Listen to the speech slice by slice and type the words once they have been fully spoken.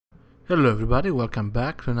Hello everybody, welcome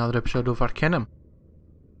back to another episode of Arcanum.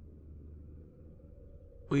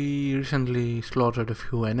 We recently slaughtered a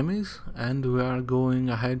few enemies and we are going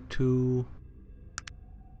ahead to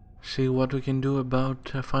see what we can do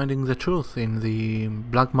about finding the truth in the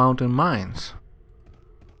Black Mountain mines.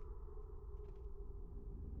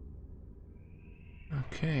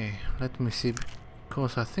 Okay, let me see,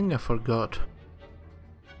 because I think I forgot.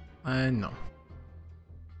 No.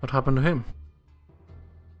 What happened to him?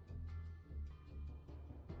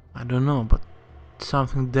 I don't know, but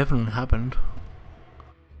something definitely happened.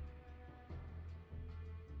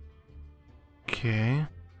 Okay.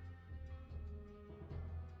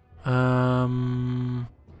 I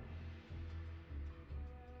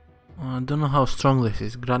don't know how strong this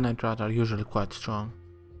is. Granite rats are usually quite strong.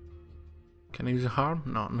 Can I use a harm?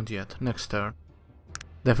 No, not yet. Next turn.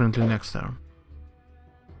 Definitely next turn.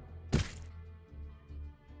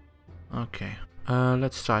 Okay.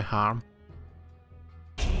 Let's try harm.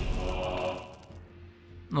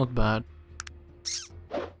 Not bad.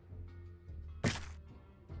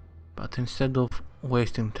 But instead of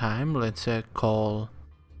wasting time, let's call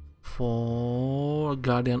for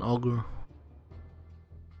Guardian Ogre.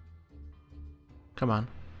 Come on.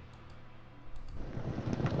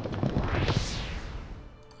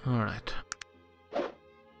 Alright.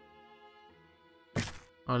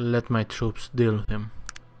 I'll let my troops deal with him.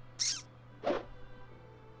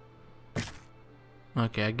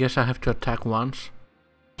 Okay, I guess I have to attack once.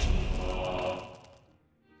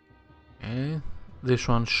 Okay, this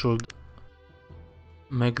one should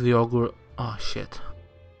make the ogre. Oh shit.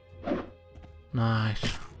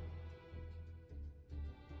 Nice.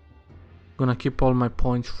 Gonna keep all my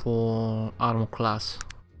points for armor class.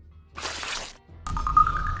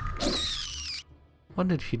 What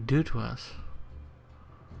did he do to us?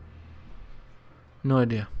 No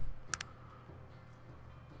idea.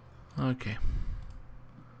 Okay.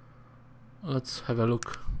 Let's have a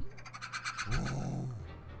look.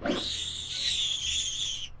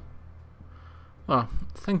 Well,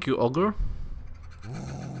 thank you, Ogre.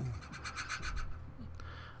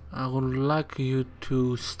 I would like you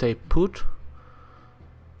to stay put.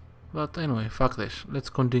 But anyway, fuck this. Let's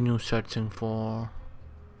continue searching for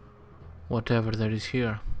whatever there is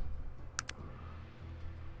here.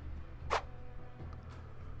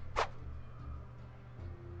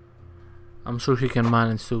 I'm sure he can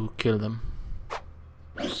manage to kill them.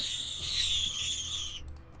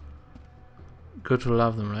 Good to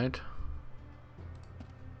love them, right?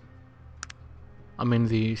 I mean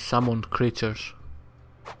the summoned creatures.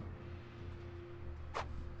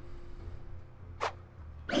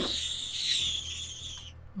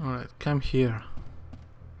 Alright, come here.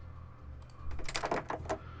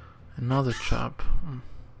 Another trap.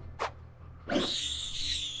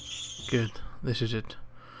 Good, this is it.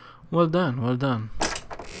 Well done, well done.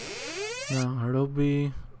 Now,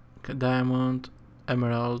 ruby, diamond,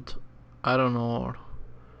 emerald, iron ore,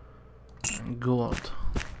 and gold.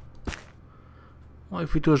 Well,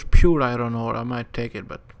 if it was pure iron ore, I might take it,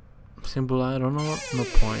 but simple iron ore, no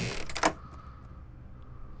point.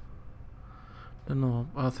 Don't know,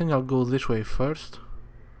 I think I'll go this way first.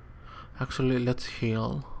 Actually, let's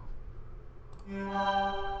heal.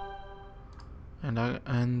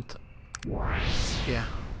 And yeah.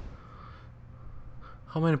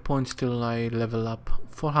 How many points till I level up?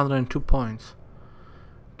 402 points.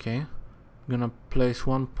 Okay. I'm gonna place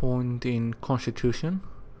 1 point in Constitution.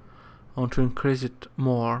 I want to increase it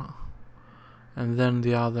more. And then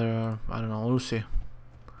the other, I don't know, we'll see.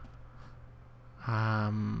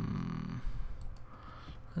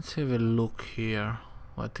 Let's have a look here.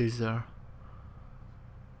 What is there?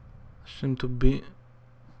 There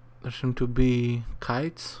seem to be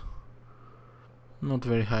kites. Not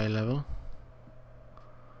very high level.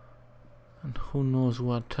 And who knows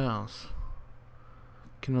what else?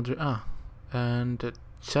 Cannot and a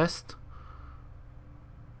chest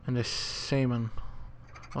and a shaman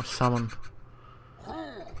or summon.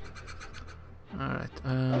 Alright,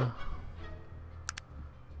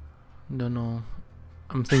 don't know.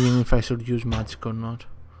 I'm thinking if I should use magic or not.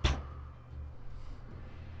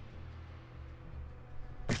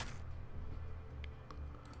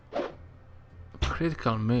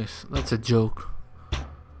 Critical miss, that's a joke.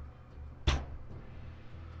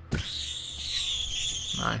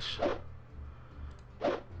 Nice.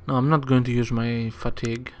 No, I'm not going to use my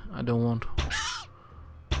fatigue. I don't want.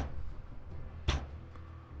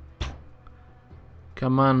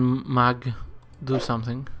 Come on, mag, do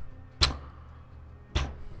something.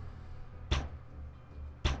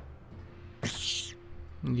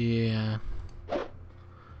 Yeah.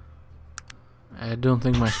 I don't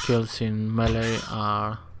think my skills in melee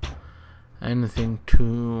are anything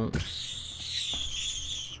to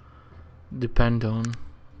depend on.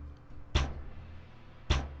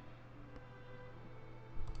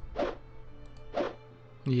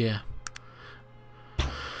 Yeah.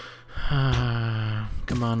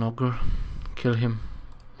 Come on, ogre. Kill him.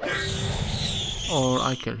 Or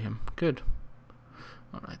I kill him. Good.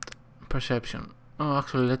 Alright. Perception. Oh,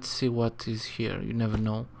 actually, let's see what is here. You never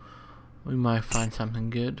know. We might find something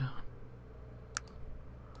good.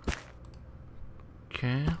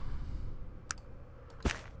 Okay.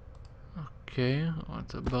 Okay.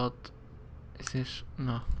 What about... Is this...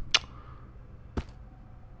 No.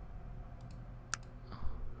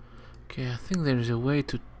 Okay, I think there is a way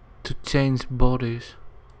to change bodies.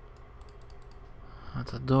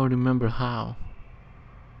 But I don't remember how.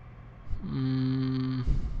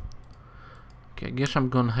 Okay, I guess I'm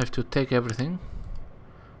gonna have to take everything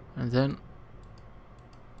and then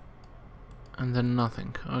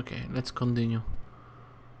nothing. Okay, let's continue.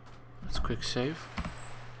 Let's quick save.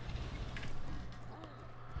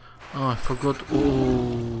 Oh, I forgot.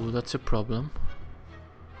 Oh, that's a problem.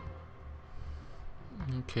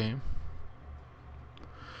 Okay.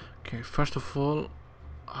 Okay, first of all,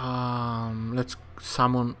 let's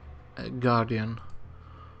summon a guardian.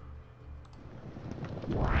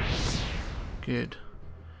 Good.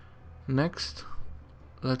 Next,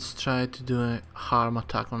 let's try to do a harm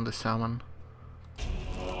attack on the summon.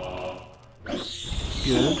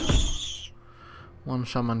 Good. One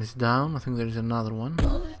summon is down. I think there is another one.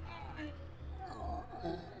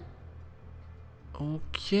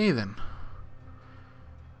 Okay then.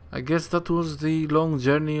 I guess that was the long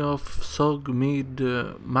journey of Sog Mid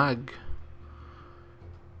Mag.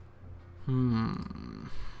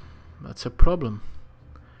 That's a problem.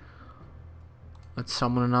 Let's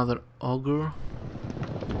summon another ogre.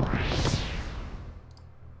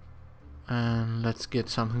 And let's get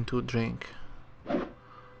something to drink.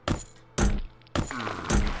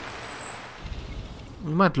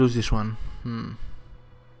 We might lose this one.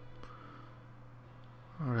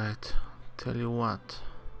 Alright, tell you what.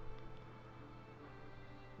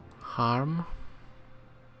 Harm.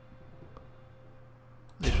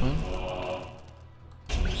 This one.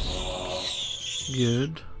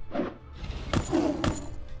 Good.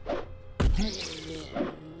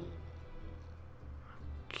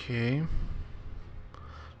 Okay.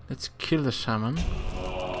 Let's kill the shaman.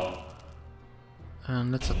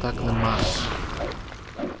 And let's attack the mass.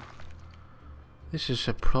 This is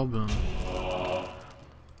a problem.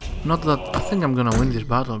 Not that I think I'm gonna win this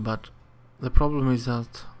battle, but the problem is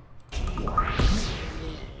that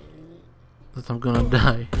I'm gonna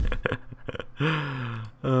die.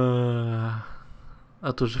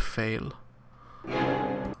 That was a fail.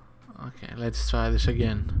 Okay, let's try this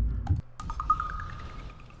again.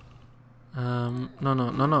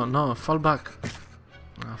 No, fall back.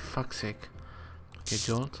 Oh, fuck's sake. Okay,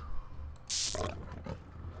 Jolt.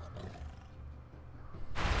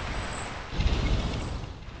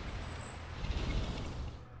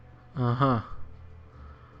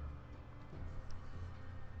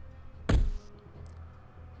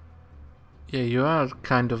 Yeah, you are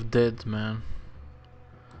kind of dead, man.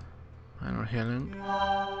 Minor healing.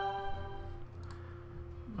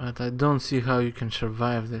 But I don't see how you can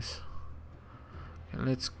survive this. Okay,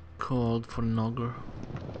 let's call for Nogger.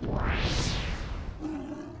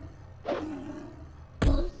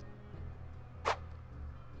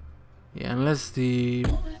 Yeah, unless the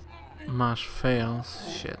mash fails.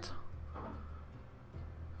 Shit.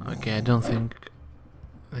 Okay, I don't think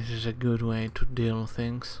this is a good way to deal with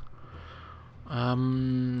things.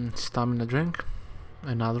 Stamina drink.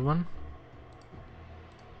 Another one.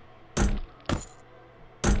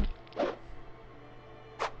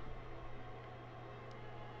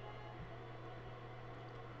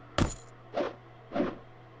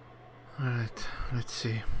 Alright, let's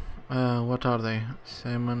see. What are they?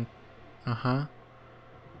 Salmon.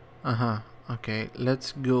 Okay,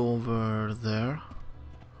 let's go over there.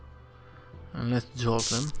 And let's jolt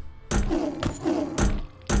them.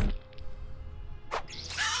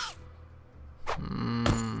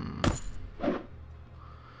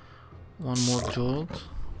 One more jolt.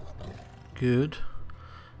 Good.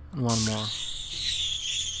 And one more.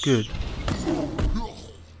 Good.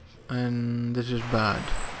 And this is bad.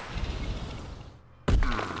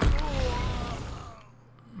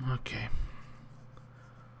 Okay.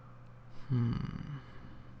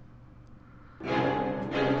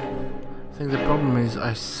 I think the problem is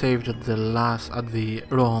I saved at the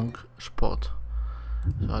wrong spot.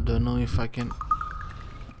 So I don't know if I can.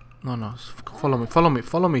 No,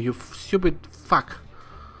 follow me, you stupid fuck.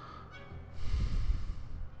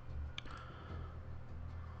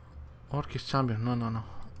 Orcish champion, no.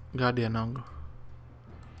 Guardian Ogre.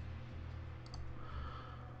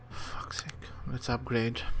 Fuck's sake. Let's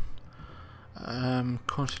upgrade.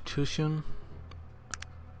 Constitution.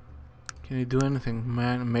 Can you do anything?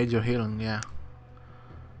 Major healing, yeah.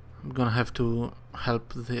 I'm gonna have to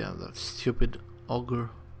help the other stupid ogre.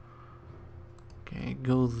 Okay,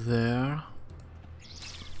 go there.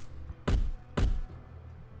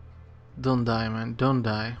 Don't die, man, don't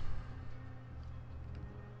die.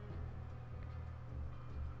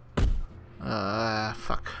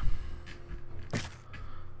 Fuck.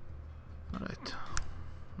 Alright.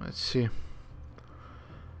 Let's see.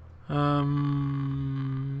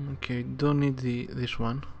 Okay, don't need this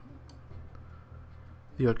one.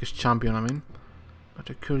 The Orcish champion, I mean. But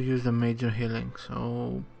I could use the major healing,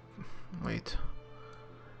 so wait.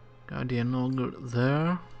 Guardian Ogre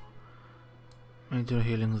there. Major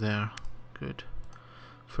healing there. Good.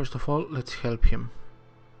 First of all, let's help him.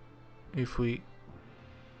 If we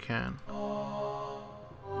can.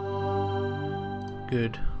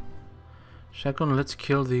 Good. Second, let's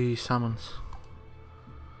kill the summons.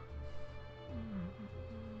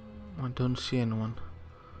 I don't see anyone.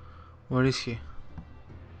 Where is he?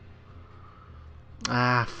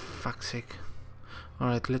 Ah, fuck's sake.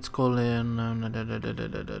 Alright, let's call in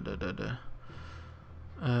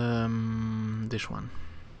this one.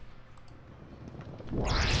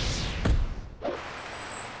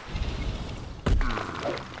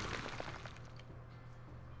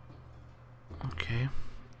 Okay.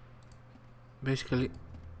 Basically,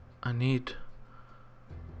 I need...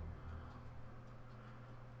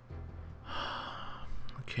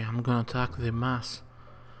 Okay, I'm gonna attack the mass.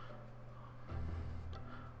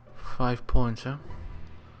 5 points, huh?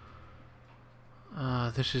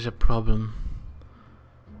 This is a problem.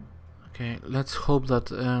 Okay, let's hope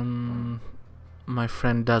that my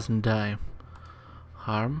friend doesn't die.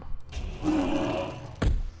 Harm.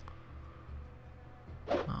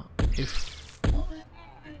 If...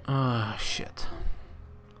 Ah, shit.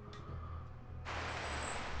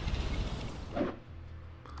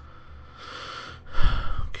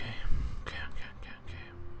 Okay.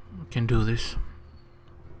 We can do this.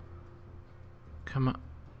 Come on.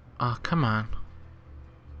 Ah, come on.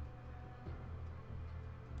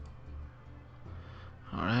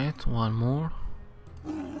 Alright, one more.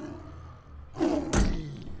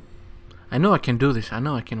 I know I can do this. I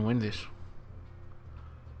know I can win this.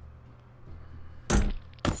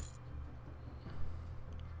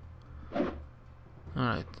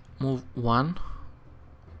 Alright, move one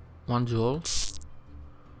jolt.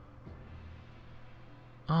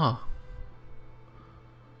 Oh.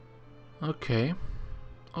 Okay.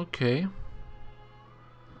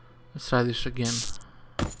 Let's try this again.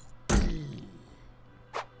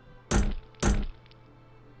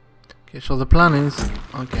 Okay, so the plan is...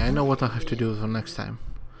 Okay, I know what I have to do for next time.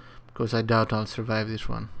 Because I doubt I'll survive this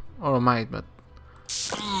one. Or I might, but...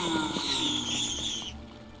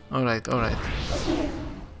 Alright.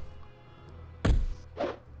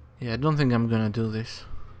 Yeah, I don't think I'm gonna do this.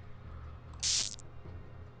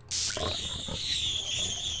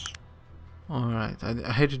 Alright,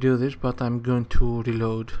 I hate to do this, but I'm going to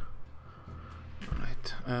reload.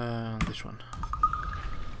 Alright, this one.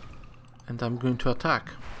 And I'm going to attack.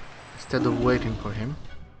 Instead of waiting for him,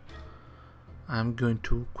 I'm going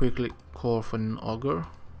to quickly call for an ogre.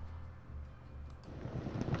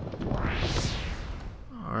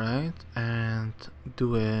 Alright, and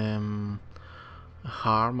do a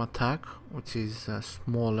harm attack, which is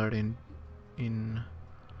smaller in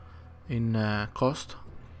cost.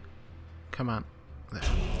 Come on, there.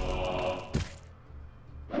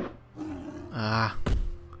 Ah.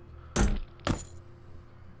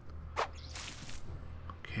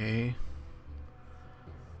 Okay.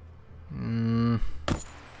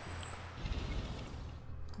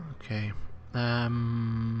 Okay.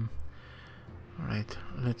 Right.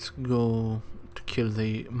 Let's go to kill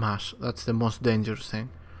the mass. That's the most dangerous thing.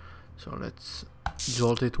 So let's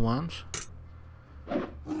jolt it once.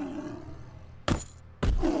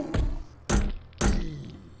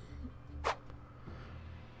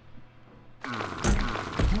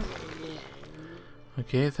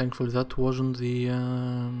 Okay, thankfully that wasn't the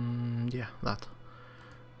yeah, that.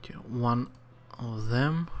 Okay, one of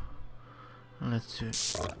them. Let's see,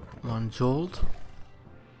 one jolt.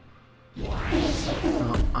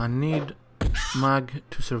 Now I need mag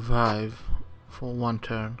to survive for one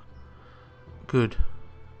turn. Good,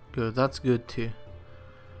 that's good too.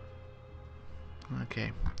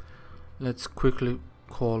 Okay, let's quickly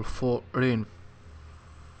call for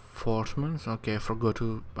reinforcements. Okay, I forgot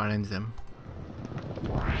to arrange them.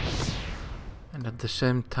 And at the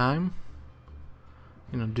same time,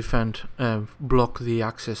 you know, defend, block the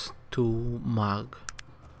access to mag.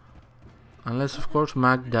 Unless, of course,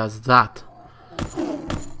 mag does that.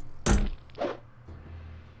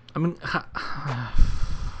 I mean, how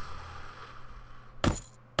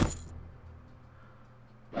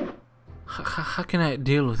can I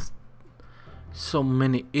deal with so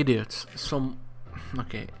many idiots?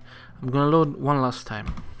 Okay, I'm gonna load one last time.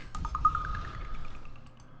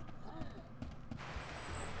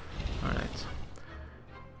 Alright.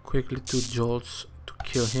 Quickly 2 jolts to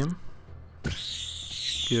kill him.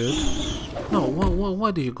 Good. No,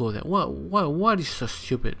 why do you go there? Why are you so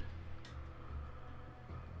stupid?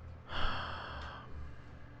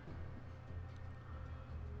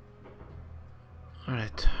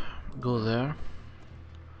 Alright, go there.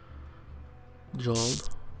 Jolt.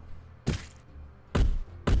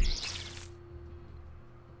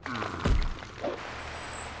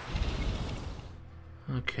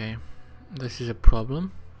 Okay, this is a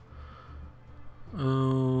problem.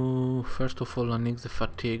 First of all, I need the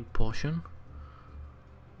fatigue potion.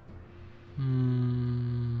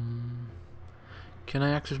 Can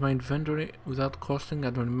I access my inventory without costing?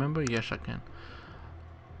 I don't remember. Yes, I can.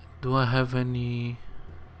 Do I have any?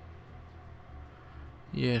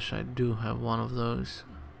 Yes, I do have one of those.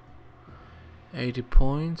 80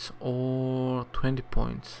 points or 20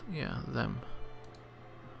 points. Yeah, them.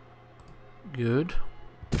 Good.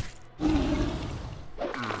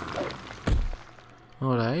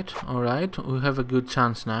 Alright, we have a good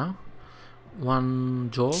chance now. 1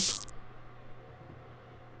 jolt.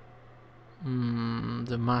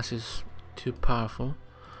 The mass is too powerful.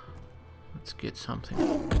 Let's get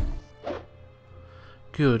something.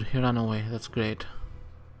 Good, he ran away, that's great.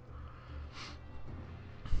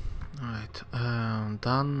 Alright,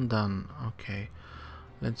 done. Okay,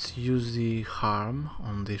 let's use the harm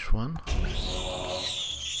on this one.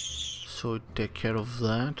 So take care of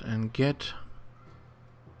that and get...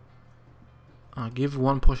 give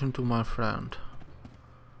 1 potion to my friend.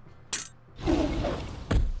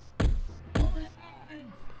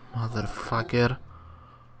 Motherfucker.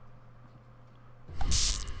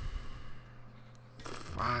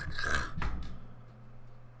 Fuck.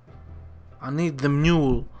 I need the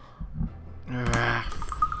mule.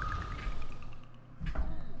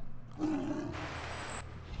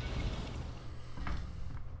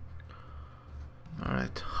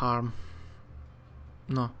 Alright, harm.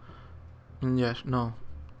 No. Yes, no.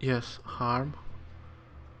 Yes, harm.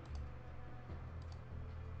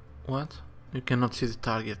 What? You cannot see the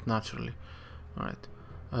target naturally. Alright.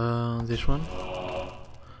 This one.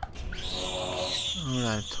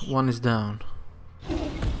 Alright, 1 is down.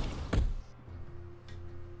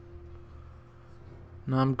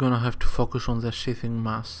 Now I'm gonna have to focus on the seething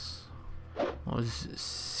mass. Or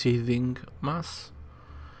seething mass?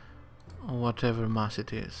 Or whatever mass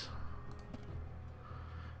it is.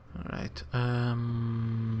 Alright,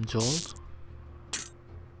 jolt.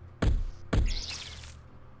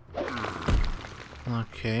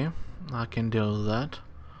 Okay, I can deal with that.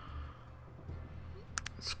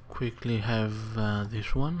 Let's quickly have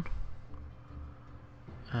this one.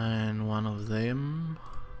 And one of them.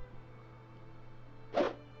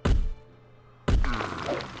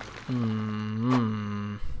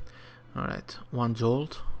 Alright, 1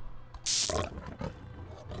 jolt.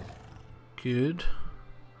 Good.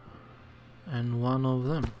 And 1 of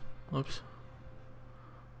them. Oops.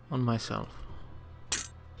 On myself.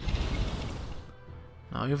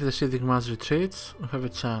 Now if the seething mass retreats, we have a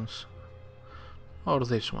chance. Or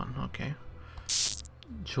this one, okay.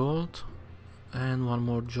 Jolt. And 1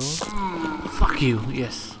 more jolt. Fuck you,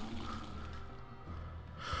 yes.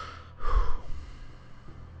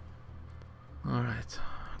 Alright,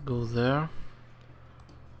 go there.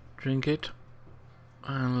 Drink it.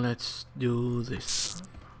 And let's do this.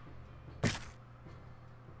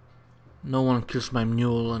 No one kills my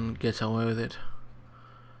mule and gets away with it.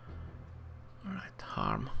 Alright,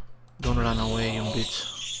 harm. Don't run away, you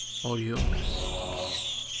bitch. Or you.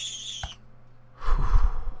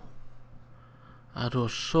 That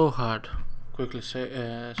was so hard. Quickly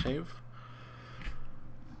save.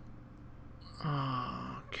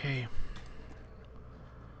 Okay.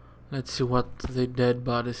 Let's see what the dead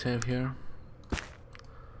bodies have here.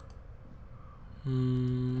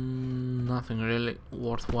 Nothing really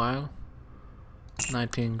worthwhile.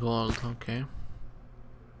 19 gold, okay.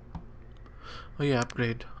 Oh yeah,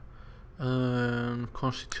 upgrade.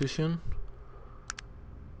 Constitution.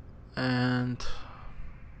 And...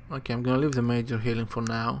 okay, I'm gonna leave the major healing for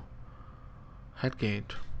now.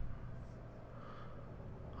 Headgate.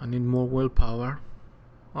 I need more willpower.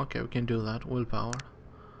 Okay, we can do that. Willpower.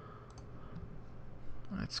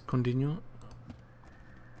 Let's continue.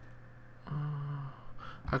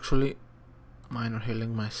 Actually, minor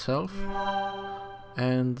healing myself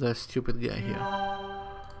and the stupid guy here.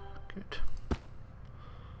 Good.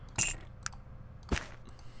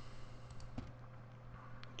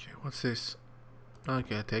 Okay, what's this?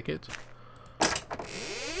 Okay, I take it. A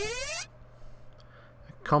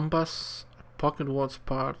compass, a pocket watch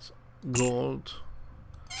part, gold.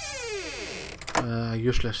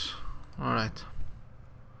 Useless. Alright.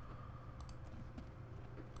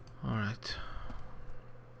 Alright.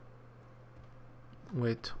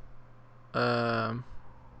 Wait. I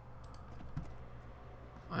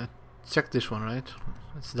checked this one, right?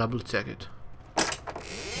 Let's double check it.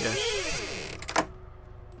 Yes.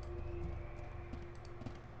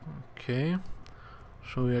 Okay.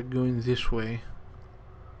 So we are going this way.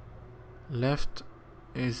 Left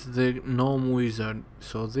is the gnome wizard.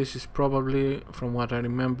 So this is probably, from what I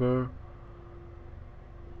remember,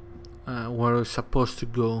 where we're supposed to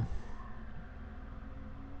go.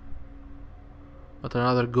 But I'd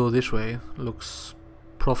rather go this way. Looks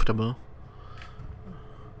profitable.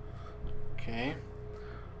 Okay.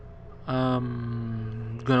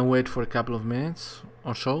 Gonna wait for a couple of minutes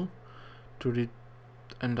or so to read,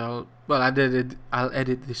 and I'll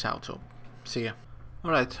edit this out. So see ya.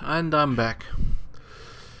 All right, and I'm back.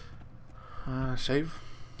 Save.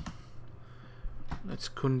 Let's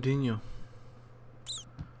continue.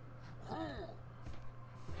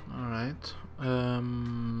 All right.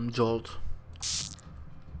 Jolt.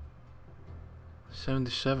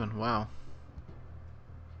 77. Wow.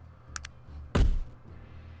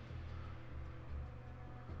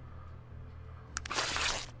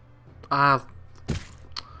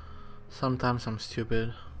 Sometimes I'm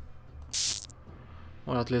stupid.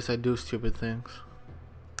 Or at least I do stupid things.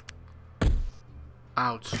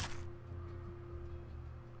 Ouch.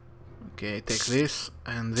 Okay, take this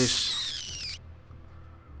and this.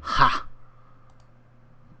 Ha!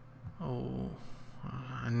 Oh,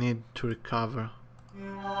 I need to recover.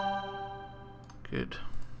 Good.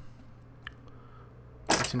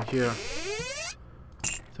 What's in here?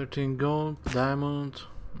 13 gold, diamond,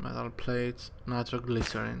 metal plates,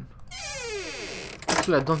 nitroglycerin.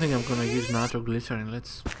 Actually, I don't think I'm gonna use nitroglycerin.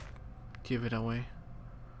 Let's give it away.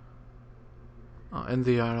 Oh, and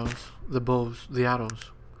the arrows, the bows, the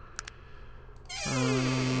arrows.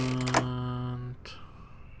 And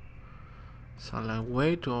shall I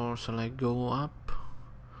wait or shall I go up?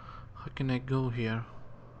 How can I go here?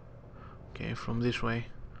 Okay, from this way.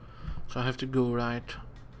 So I have to go right.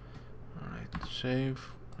 Alright,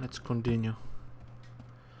 save. Let's continue.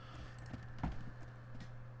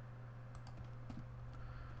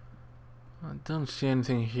 I don't see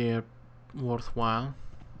anything here worthwhile.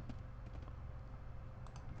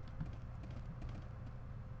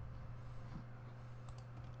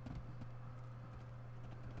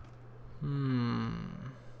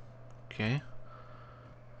 Okay.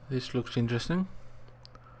 This looks interesting.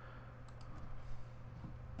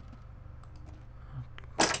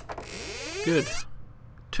 Good.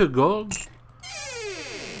 2 gold.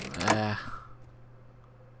 Okay,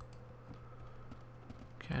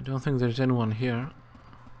 I don't think there's anyone here.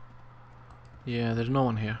 Yeah, there's no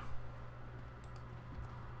one here.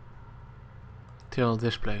 Till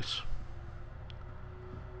this place.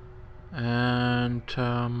 And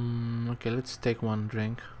okay, let's take one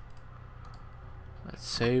drink. Let's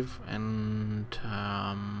save and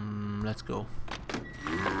let's go.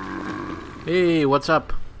 Hey, what's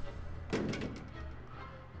up?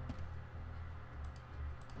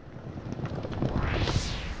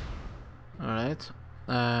 Alright.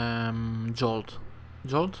 Jolt.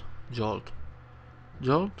 Jolt? Jolt.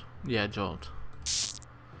 Jolt? Yeah, jolt.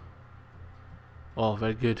 Oh,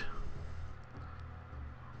 very good.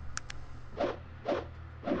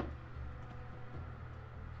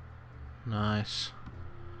 Nice.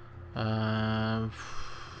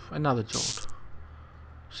 Another jolt.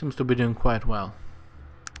 Seems to be doing quite well.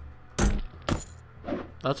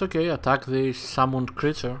 That's okay, attack the summoned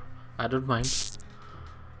creature. I don't mind.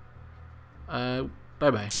 Bye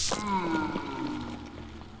bye.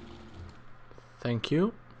 Thank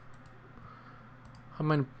you. How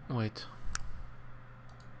many... wait.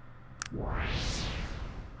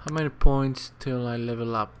 How many points till I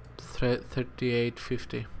level up?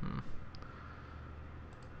 3850.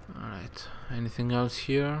 Alright, anything else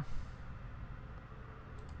here?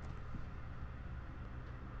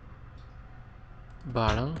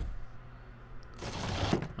 Barrel.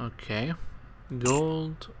 Okay.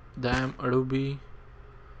 Gold, dime, ruby,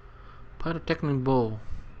 pyrotechnic bow.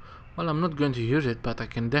 Well, I'm not going to use it, but I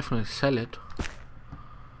can definitely sell it.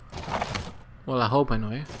 Well, I hope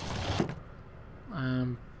anyway.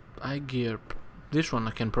 Eye gear, This one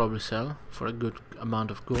I can probably sell for a good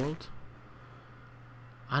amount of gold.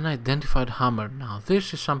 Unidentified hammer. Now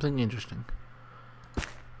this is something interesting.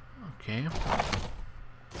 Okay.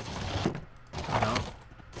 No.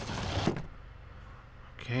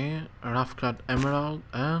 Okay, rough cut emerald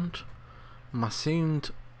and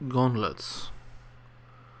machined gauntlets.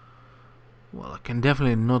 Well, I can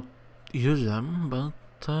definitely not use them, but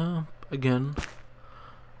again,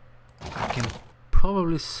 I can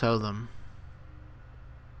probably sell them.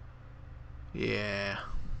 Yeah.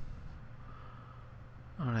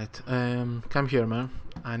 Alright, come here, man.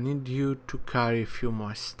 I need you to carry a few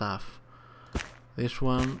more stuff. This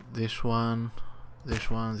one, this one,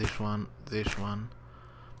 this one, this one, this one,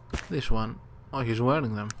 this one. Oh, he's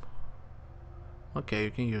wearing them. Okay,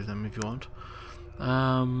 you can use them if you want.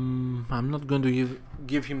 I'm not going to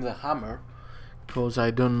give him the hammer, because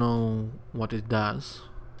I don't know what it does.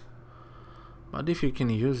 But if you can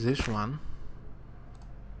use this one,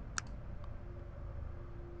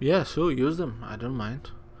 yeah, so use them, I don't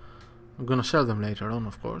mind. I'm gonna sell them later on,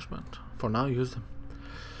 of course, but for now use them.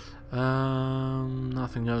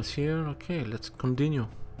 Nothing else here. Okay, let's continue.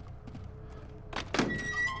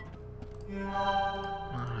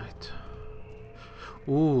 Alright.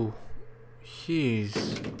 Ooh,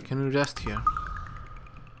 can we rest here?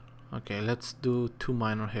 Okay, let's do 2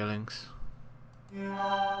 minor healings.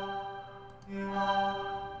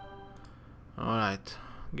 Alright,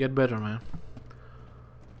 get better, man.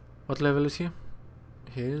 What level is he?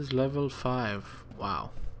 He is level 5.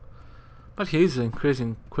 Wow. But he is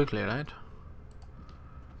increasing quickly, right?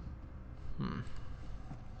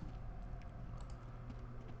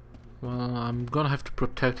 Well, I'm gonna have to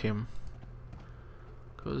protect him,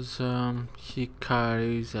 because he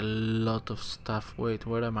carries a lot of stuff. Wait,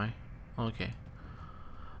 where am I? Okay.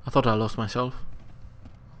 I thought I lost myself.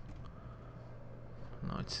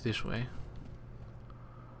 No, it's this way.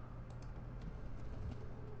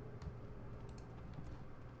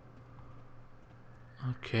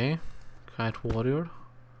 Okay, Kite Warrior,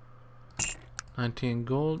 19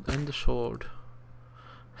 gold and the sword.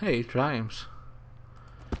 Hey, it rhymes.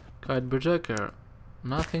 Kite Berserker,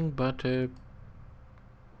 nothing but a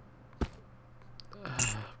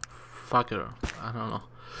fucker. I don't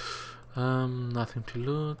know. Nothing to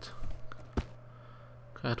loot.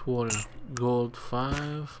 Kite Warrior, gold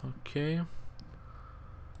 5. Okay,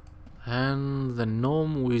 and the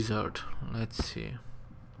Gnome Wizard. Let's see.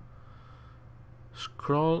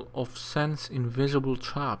 Scroll of Sense Invisible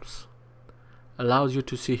Traps. Allows you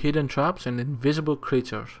to see hidden traps and invisible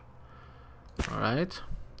creatures. Alright.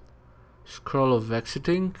 Scroll of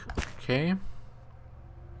Exiting. Okay.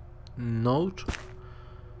 Note.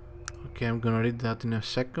 Okay, I'm gonna read that in a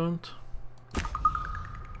second.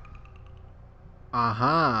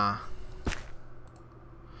 Aha.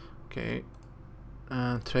 Okay.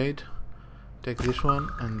 Trade. Take this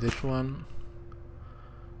one and this one.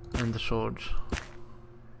 And the swords.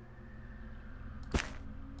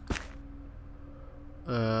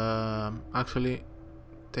 Actually,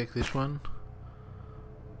 take this one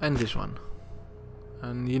and this one,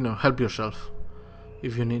 and you know, help yourself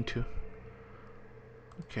if you need to.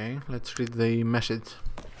 Okay, let's read the message.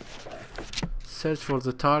 Search for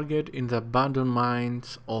the target in the abandoned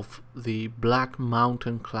mines of the Black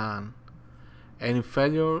Mountain clan. Any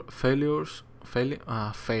failures,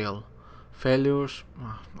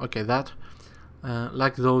 okay, that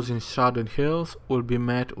like those in Shrouded Hills will be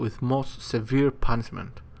met with most severe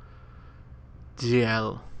punishment.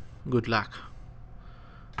 GL, good luck.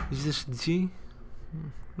 Is this G?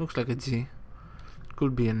 Looks like a G.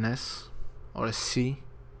 Could be an S or a C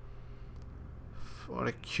or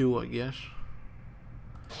a Q, I guess.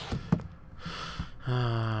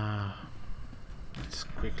 Let's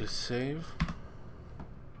quickly save.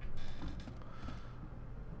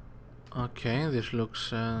 Okay, this looks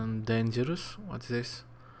dangerous. What's this?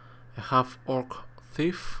 A half-orc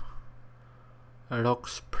thief, a rock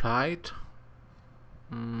sprite.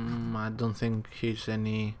 I don't think he's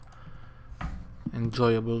any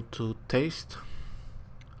enjoyable to taste.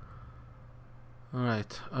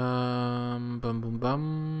 Alright, bum bum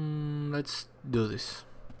bum. Let's do this.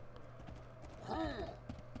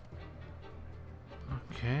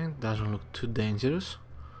 Okay, doesn't look too dangerous.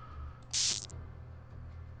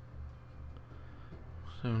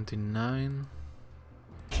 79.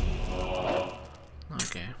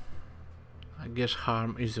 Okay, I guess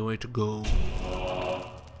harm is the way to go.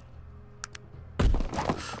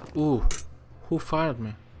 Ooh, who fired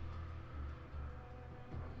me?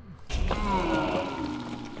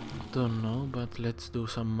 Don't know, but let's do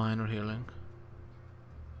some minor healing.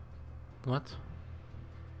 What?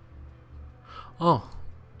 Oh,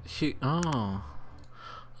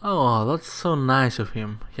 Oh, that's so nice of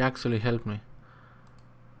him. He actually helped me.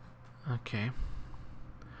 Okay.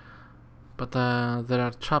 But there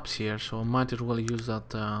are traps here, so I might as well use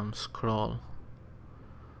that scroll.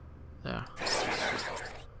 There.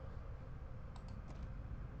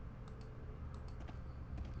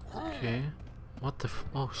 Okay. What the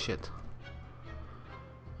oh shit.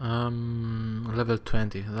 Level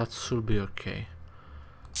 20. That should be okay.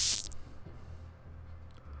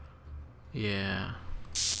 Yeah.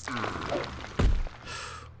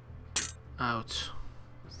 Ouch.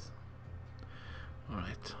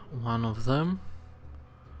 Alright, one of them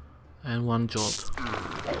and one jolt.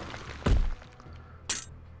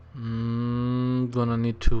 Gonna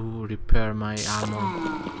need to repair my armor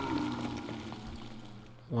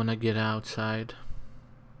when I get outside.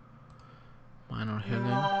 Minor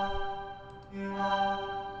healing.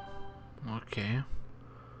 Okay.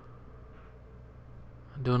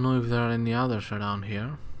 I don't know if there are any others around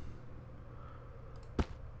here.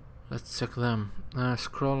 Let's check them.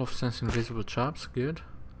 Scroll of sense invisible traps, good.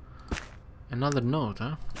 Another note,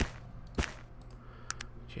 huh?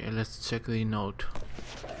 Okay, let's check the note.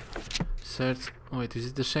 Search. Wait, is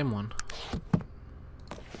it the same one?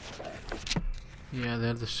 Yeah,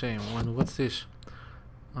 they're the same one. What's this?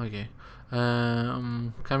 Okay.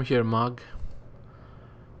 Come here, mug.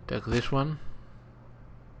 Take this one.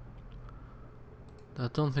 I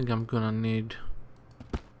don't think I'm gonna need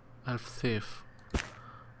Elf Thief.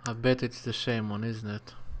 I bet it's the same one, isn't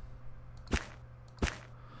it?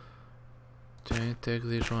 Okay, take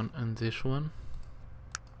this one and this one.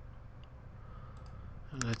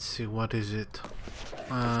 Let's see, what is it?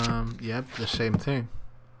 Yep, the same thing.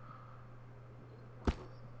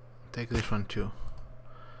 Take this one too.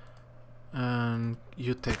 And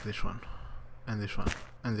you take this one. And this one.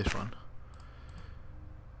 And this one.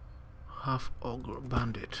 Half ogre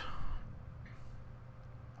bandit.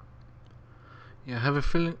 Yeah, I have a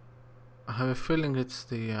feeling it's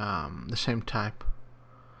the same type.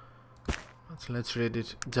 Let's read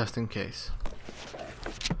it just in case.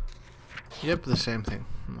 Yep, the same thing.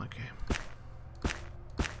 Okay.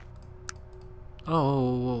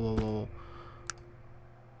 Oh, whoa.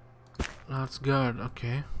 Large guard.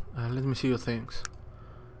 Okay. Let me see your things.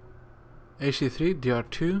 AC3,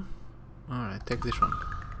 DR2. Alright, take this one.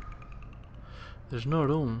 There's no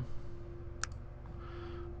room.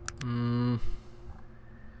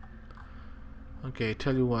 Okay,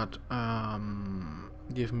 tell you what.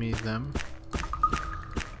 Give me them.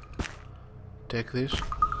 Take this.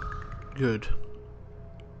 Good.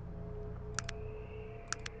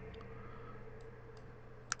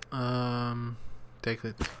 Take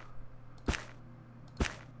it.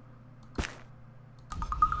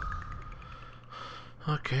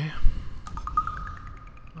 Okay.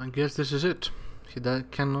 I guess this is it. He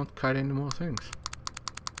cannot carry any more things.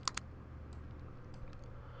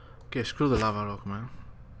 Okay, screw the lava rock, man.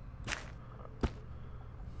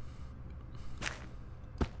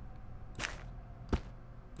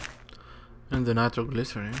 And the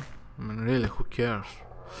nitroglycerin. I mean, really, who cares?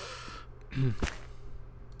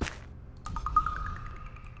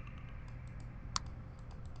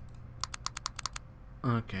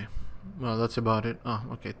 Okay. Well, that's about it. Oh,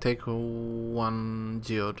 okay. Take one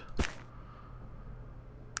geode.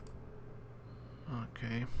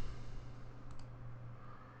 Okay.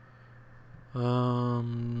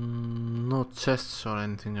 No chests or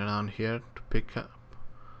anything around here to pick up.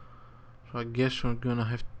 So I guess we're gonna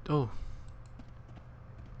have to... Oh.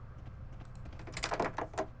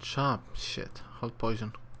 Chop. Shit. Hold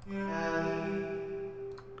poison.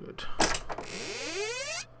 Good.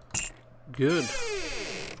 Good.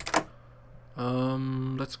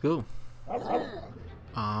 Let's go.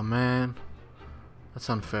 Aw, man. That's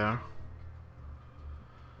unfair.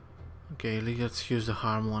 Okay, let's use the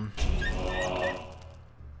harm one.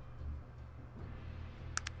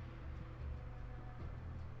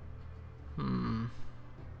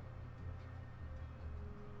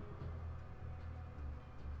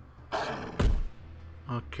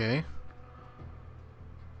 Okay.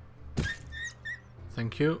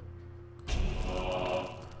 Thank you.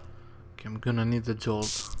 Okay, I'm gonna need the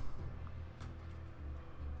jolt.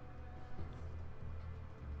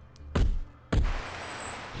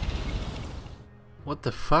 What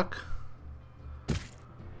the fuck?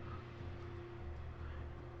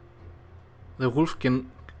 The wolf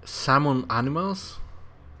can summon animals?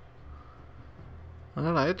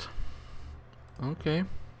 Alright. Okay.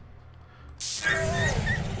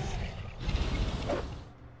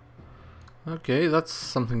 Okay, that's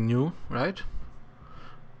something new, right?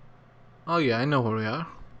 Oh yeah, I know where we are.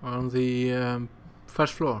 We're on the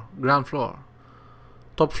first floor, ground floor,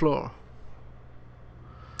 top floor.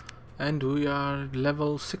 And we are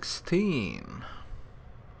level 16.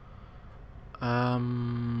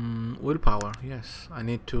 Willpower, yes. I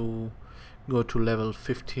need to go to level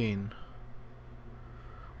 15.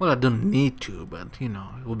 Well, I don't need to, but you know,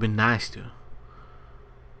 it would be nice to.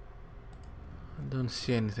 I don't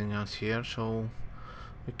see anything else here, so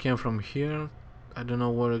we came from here. I don't know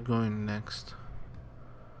where we're going next.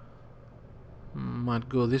 Might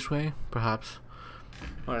go this way, perhaps.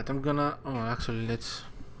 Alright, I'm gonna... oh, actually, let's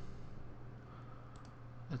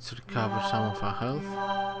recover some of our health.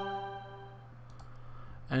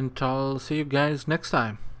 And I'll see you guys next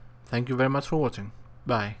time. Thank you very much for watching.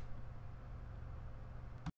 Bye.